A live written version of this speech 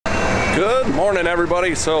Good morning,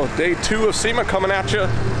 everybody. So day 2 of SEMA coming at you.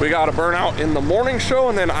 We got a burnout in the morning show,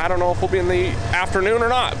 and then I don't know if we'll be in the afternoon or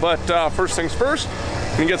not, but first things first,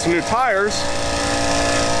 we can get some new tires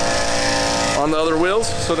on the other wheels,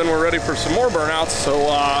 so then we're ready for some more burnouts. So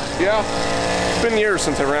yeah, it's been years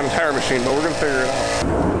since I ran a tire machine, but we're gonna figure it out.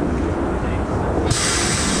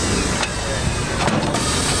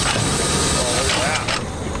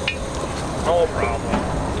 No problem.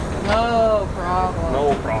 No problem.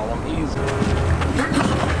 No problem. Easy.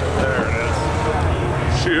 There it is.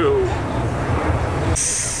 Shoo.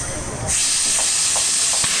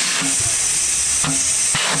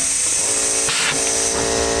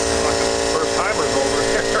 First timers over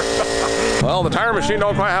here. Well, the tire machine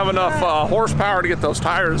don't quite have enough horsepower to get those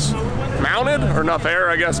tires mounted, or enough air,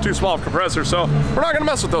 I guess, too small of compressor, so we're not gonna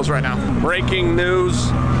mess with those right now. Breaking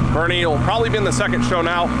news. Burnie will probably be in the second show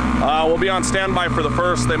now. We'll be on standby for the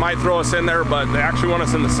first. They might throw us in there, but they actually want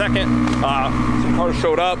us in the second. Some cars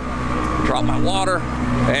showed up, dropped my water,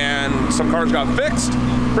 and some cars got fixed.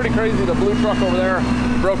 Pretty crazy. The blue truck over there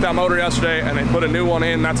broke that motor yesterday, and they put a new one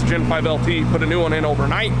in. That's a Gen 5 LT. Put a new one in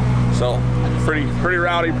overnight. So pretty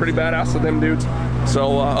rowdy, pretty badass of them dudes.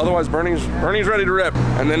 So otherwise, Burnie's ready to rip,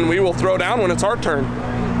 and then we will throw down when it's our turn.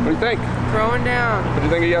 What do you think? Throwing down. What do you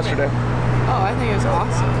think of yesterday? Oh, I think it was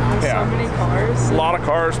awesome. There's so many cars. A lot of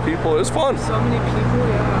cars, people. It was fun. So many people,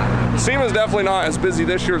 yeah. SEMA's definitely not as busy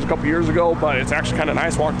this year as a couple years ago, but it's actually kind of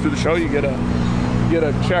nice walking through the show. You get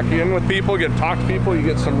to check in with people, get to talk to people, you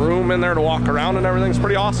get some room in there to walk around and everything. It's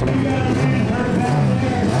pretty awesome.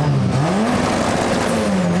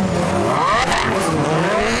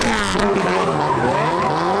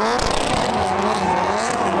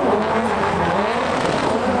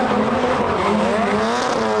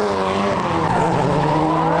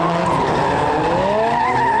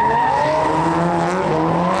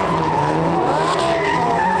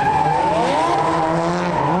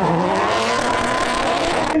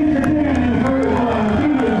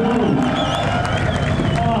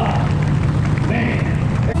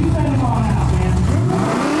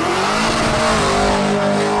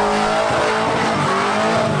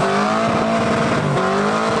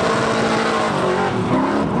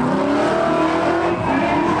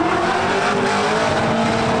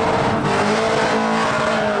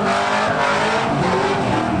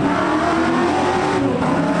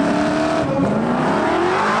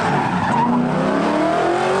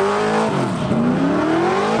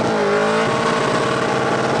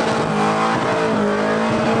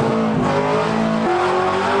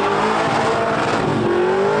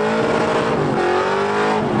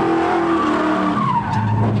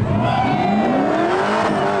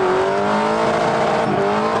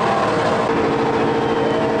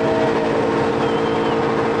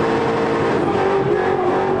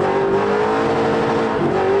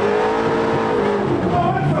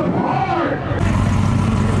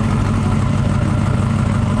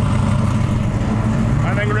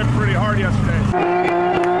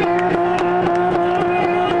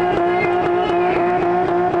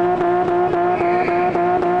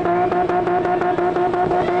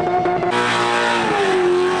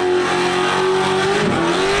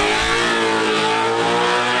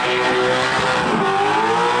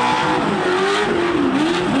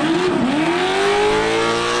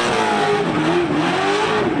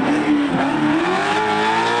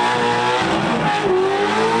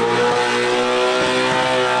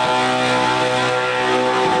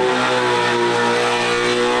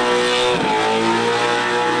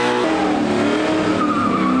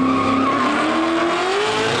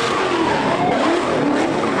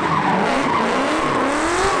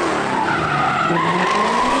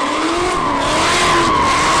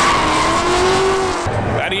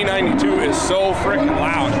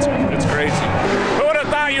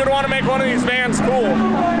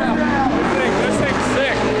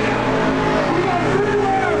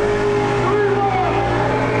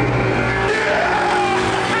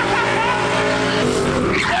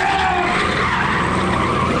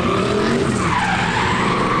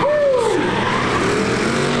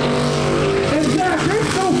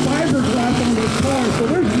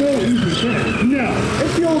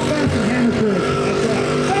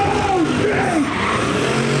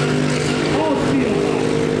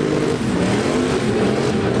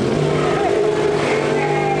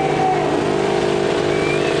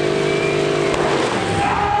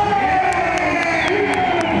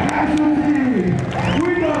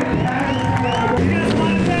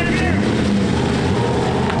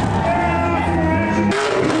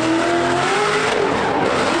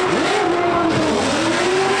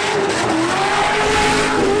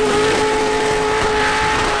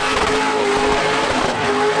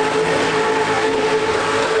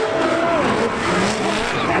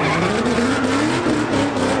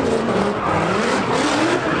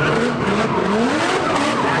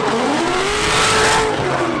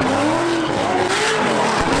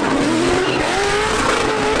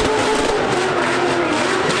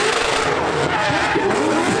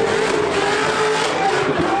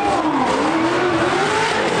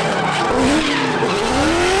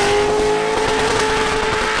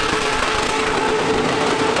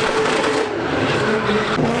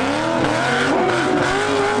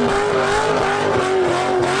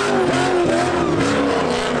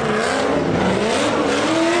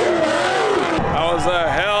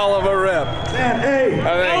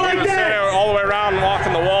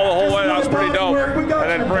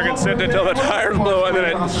 then friggin' sent it till the tires blew, and then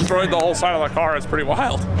it destroyed the whole side of the car. It's pretty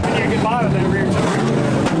wild. You get a good lot of that rear tire.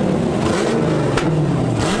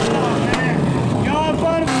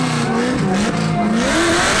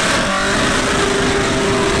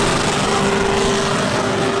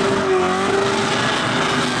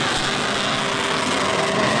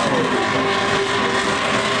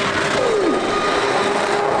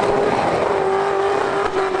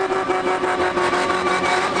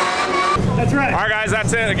 All right, guys,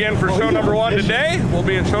 that's it again for show number 1 today. We'll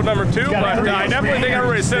be in show number 2, but I definitely think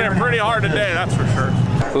everybody's sitting pretty hard today, that's for sure.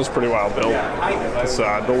 This was pretty wild build. This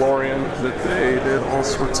DeLorean that they did all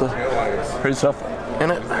sorts of crazy stuff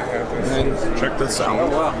in it. And check this out.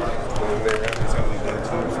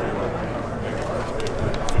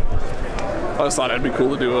 I just thought it'd be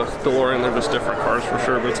cool to do a DeLorean. They're just different cars for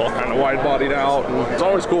sure, but it's all kind of wide-bodied out. And it's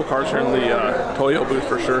always cool cars here in the Toyo booth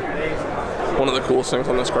for sure. One of the coolest things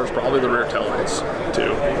on this car is probably the rear taillights,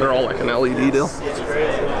 too. They're all like an LED deal. It's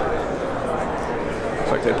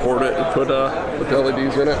like they poured it and put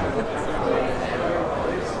LEDs in it.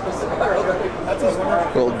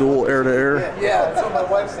 Little dual air-to-air. Yeah, that's what my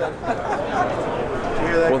wife said.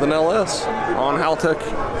 With an LS on Haltech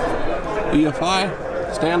EFI,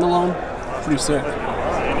 standalone. Pretty sick.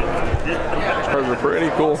 These cars are pretty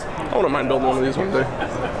cool. I wouldn't mind building one of these one day,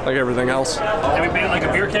 like everything else. And we made it like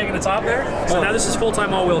a beer keg in the top there. So now this is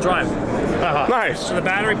full-time all-wheel drive. Nice. So the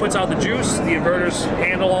battery puts out the juice, the inverters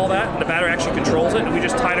handle all that, the battery actually controls it, and we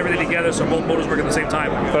just tied everything together so both motors work at the same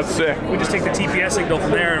time. That's sick. We just take the TPS signal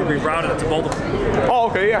from there and reroute it to both of them. Oh,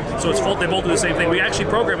 okay, yeah. So it's full, they both do the same thing. We actually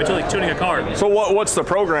program it to like tuning a car. So what's the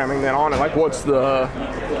programming then on it? Like what's the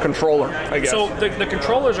controller, I guess? So the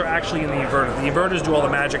controllers are actually in the inverter. The inverters do all the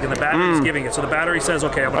magic and the battery is giving it. So the battery says,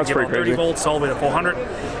 okay, I'm going to give it 30 volts all the way to 400,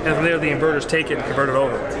 and from there the inverters take it and convert it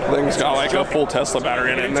over. I think it's got like a full Tesla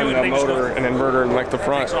battery in it, and then a motor, an inverter, and like the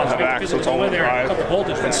front have back, so it's all in drive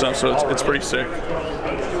and stuff, so it's pretty sick.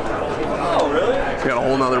 Oh, really? It's got a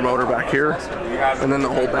whole nother motor back here, and then the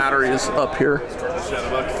whole battery is up here.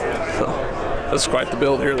 So that's quite the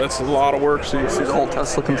build here. That's a lot of work. So you see the whole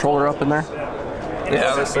Tesla controller up in there.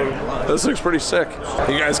 Yeah, this looks pretty sick.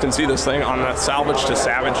 You guys can see this thing on the Salvage to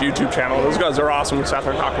Savage YouTube channel. Those guys are awesome. We sat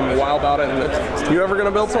there talking a while about it. And you ever gonna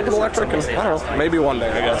build something electric? And I don't know, maybe one day,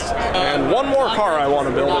 I guess. And one more car I want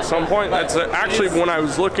to build at some point. That's actually when I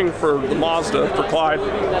was looking for the Mazda for Clyde.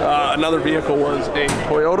 Another vehicle was a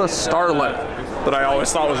Toyota Starlet that I always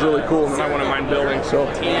thought was really cool and I wouldn't mind building. So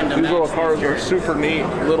these little cars are super neat,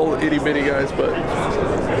 little itty bitty guys, but.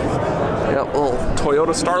 Yep, little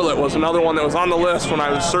Toyota Starlet was another one that was on the list when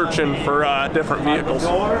I was searching for different vehicles.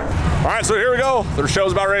 All right, so here we go. The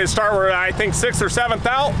show's about ready to start. We're, I think, 6th or 7th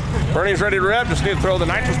out. Bernie's ready to rip. Just need to throw the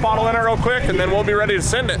nitrous bottle in it real quick, and then we'll be ready to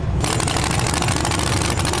send it.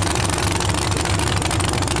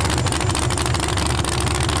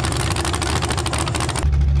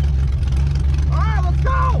 All right, let's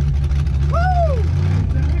go. Woo!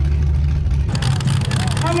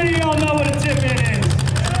 How many of y'all know what a tip-in is?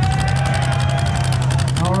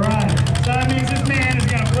 All right, so that means this man is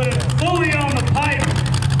gonna put it fully on the pipe,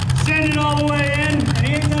 send it all the way in, and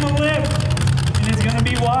he ain't gonna lift, and it's gonna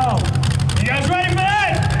be wild. You guys ready for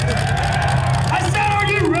that? I said, are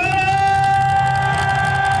you ready?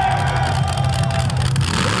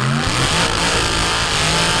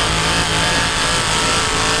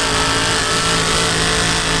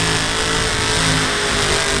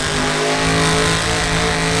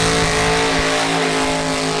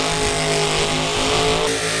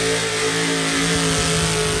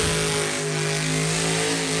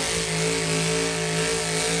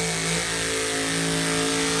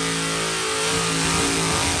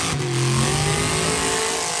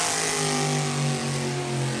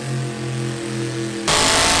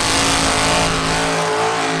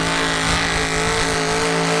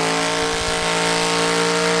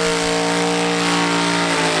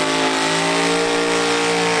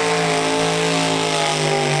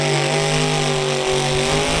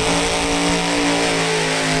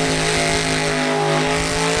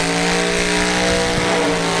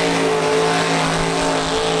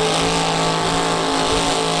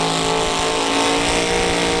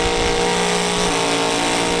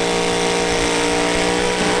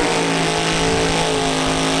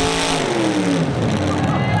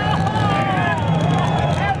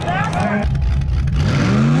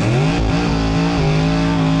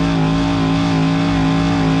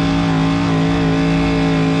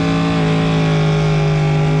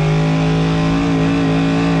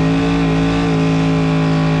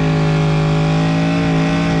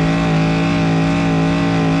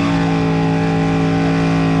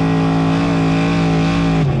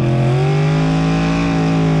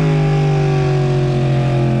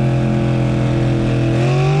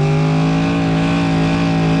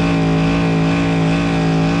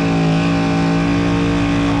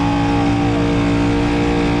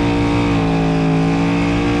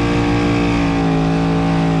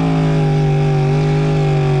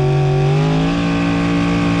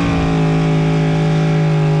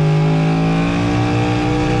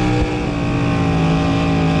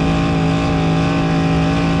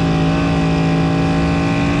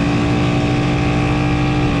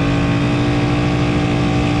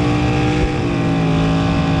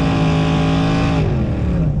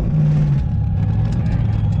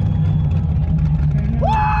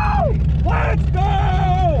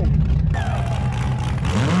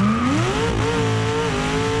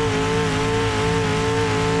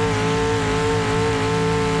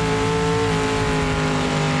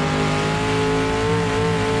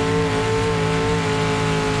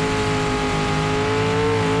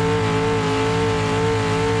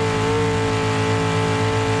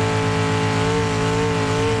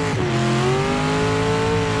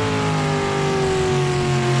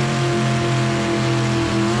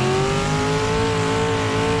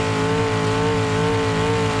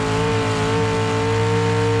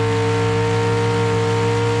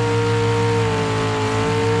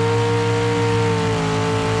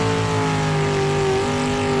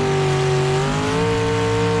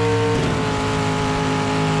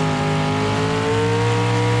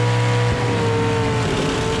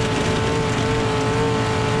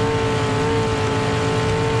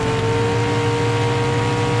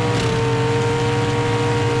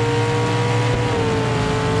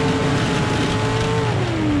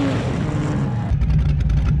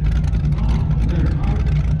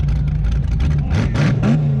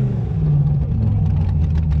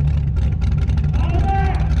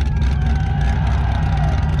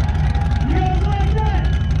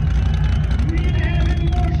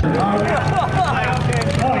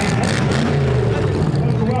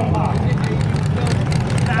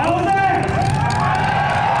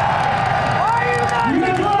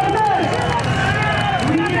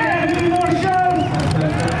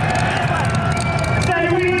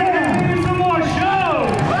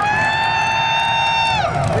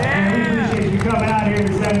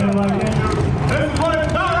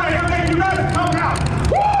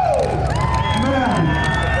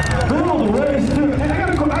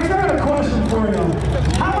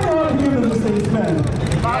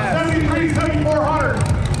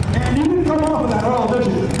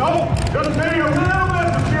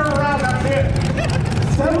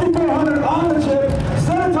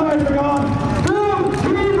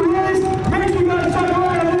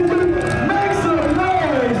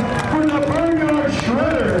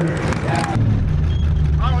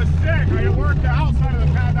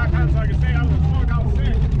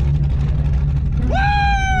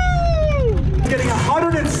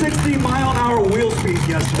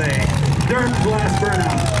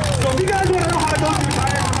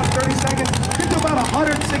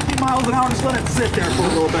 miles an hour, just let it sit there for a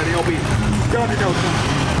little bit. You'll be done in no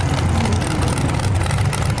time.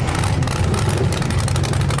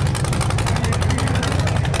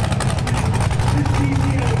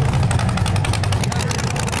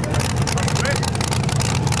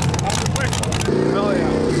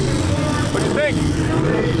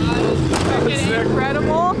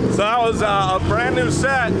 Incredible. So that was a brand new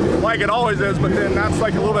set, like it always is, but then that's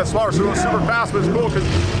like a little bit smaller, so it was super fast, but it's cool because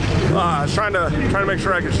I was trying to make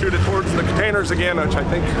sure I could shoot it towards the containers again, which I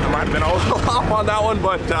think I might have been a little off on that one,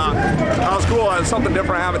 but that was cool. It's something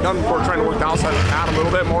different I haven't done before, trying to work the outside of the pad a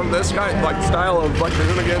little bit more in this guy, like style of like the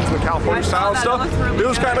Hoonigans and the California style stuff. It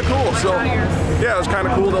was kind of cool. So yeah, it was kind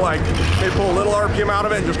of cool to like maybe pull a little RPM out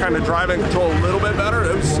of it and just kind of drive and control a little bit better.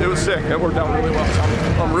 It was sick. It worked out really well. So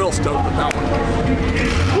I'm real stoked with that one.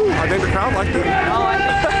 Whew, I think the crowd liked it. Oh, I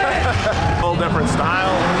think a little different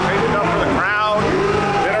style, made it up for the crowd,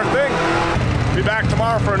 did our thing. Be back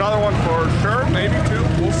tomorrow for another one for sure, maybe two,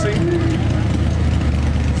 we'll see.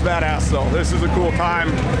 It's badass though. This is a cool time.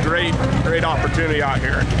 Great opportunity out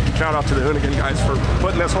here. Shout out to the Hoonigan guys for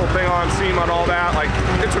putting this whole thing on, SEMA and all that. Like,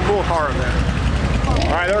 it's a cool car in there.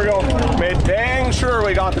 All right, there we go. Made dang sure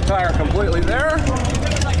we got the tire completely there.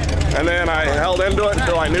 And then I held into it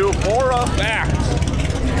until I knew for a fact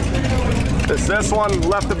this one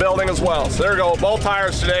left the building as well. So there we go, both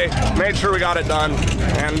tires today. Made sure we got it done.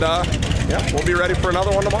 And yeah, we'll be ready for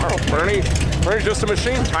another one tomorrow. Burnie's just a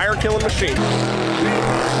machine, tire killing machine.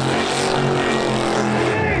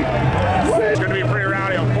 It's gonna be pretty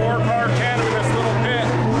rowdy. A 4-car tandem in this little pit.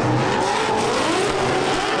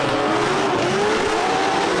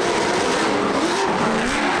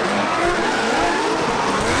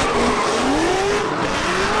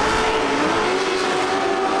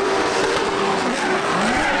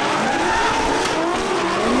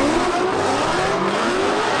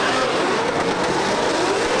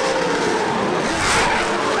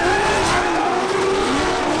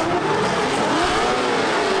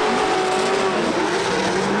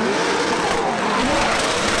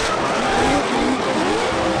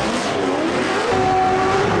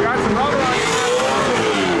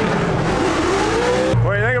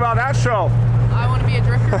 Show. I want to be a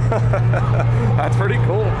drifter. That's pretty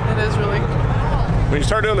cool. It is really cool. When you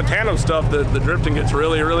start doing the tandem stuff, the drifting gets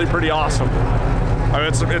really pretty awesome. I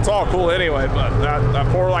mean, it's all cool anyway, but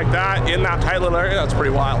that 4 like that in that tight little area, that's pretty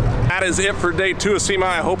wild. That is it for day 2 of SEMA.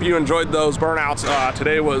 I hope you enjoyed those burnouts.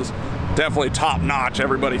 Today was definitely top notch.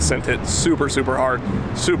 Everybody sent it super hard.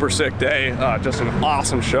 Super sick day. Just an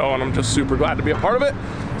awesome show, and I'm just super glad to be a part of it.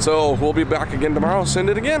 So we'll be back again tomorrow. Send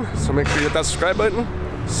it again. So make sure you hit that subscribe button.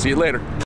 See you later.